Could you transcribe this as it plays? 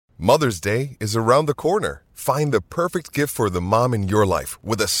Mother's Day is around the corner. Find the perfect gift for the mom in your life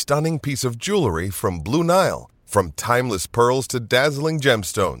with a stunning piece of jewelry from Blue Nile. From timeless pearls to dazzling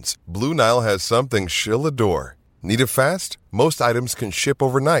gemstones, Blue Nile has something she'll adore. Need it fast? Most items can ship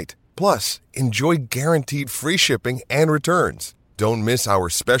overnight. Plus, enjoy guaranteed free shipping and returns. Don't miss our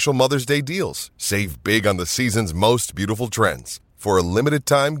special Mother's Day deals. Save big on the season's most beautiful trends. For a limited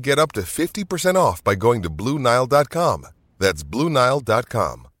time, get up to 50% off by going to BlueNile.com. That's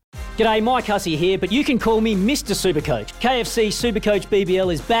BlueNile.com. G'day, Mike Hussey here, but you can call me Mr. Supercoach. KFC Supercoach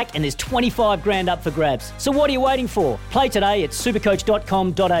BBL is back and there's 25 grand up for grabs. So what are you waiting for? Play today at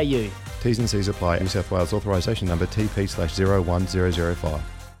supercoach.com.au. T's and C's apply. New South Wales authorisation number TP/01005.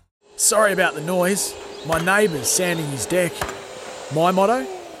 Sorry about the noise. My neighbour's sanding his deck. My motto?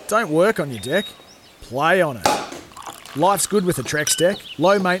 Don't work on your deck. Play on it. Life's good with a Trex deck.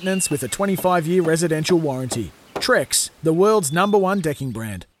 Low maintenance with a 25-year residential warranty. Trex, the world's #1 decking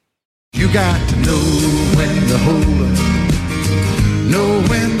brand. You got to know when to hold up, know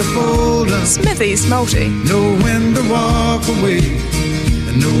when to fold up, Smithy's Multi, know when to walk away,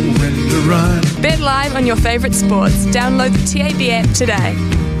 and know when to run. Bet live on your favourite sports. Download the TAB app today.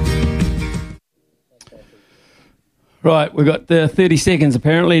 Right, we've got 30 seconds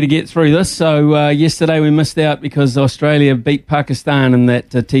apparently to get through this. So yesterday we missed out because Australia beat Pakistan in that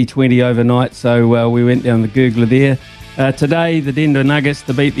T20 overnight. So we went down the Googler there. Today, the Denver Nuggets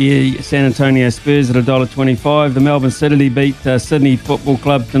to beat the San Antonio Spurs at $1.25. The Melbourne City beat Sydney Football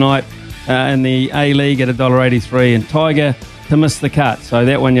Club tonight in the A-League at $1.83. And Tiger to miss the cut. So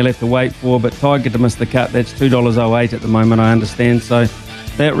that one you'll have to wait for. But Tiger to miss the cut, that's $2.08 at the moment, I understand. So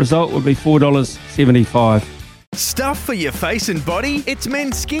that result would be $4.75. Stuff for your face and body? It's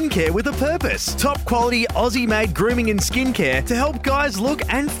men's skincare with a purpose. Top quality Aussie-made grooming and skincare to help guys look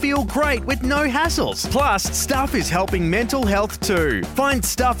and feel great with no hassles. Plus, Stuff is helping mental health too. Find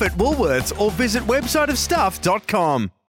Stuff at Woolworths or visit websiteofstuff.com.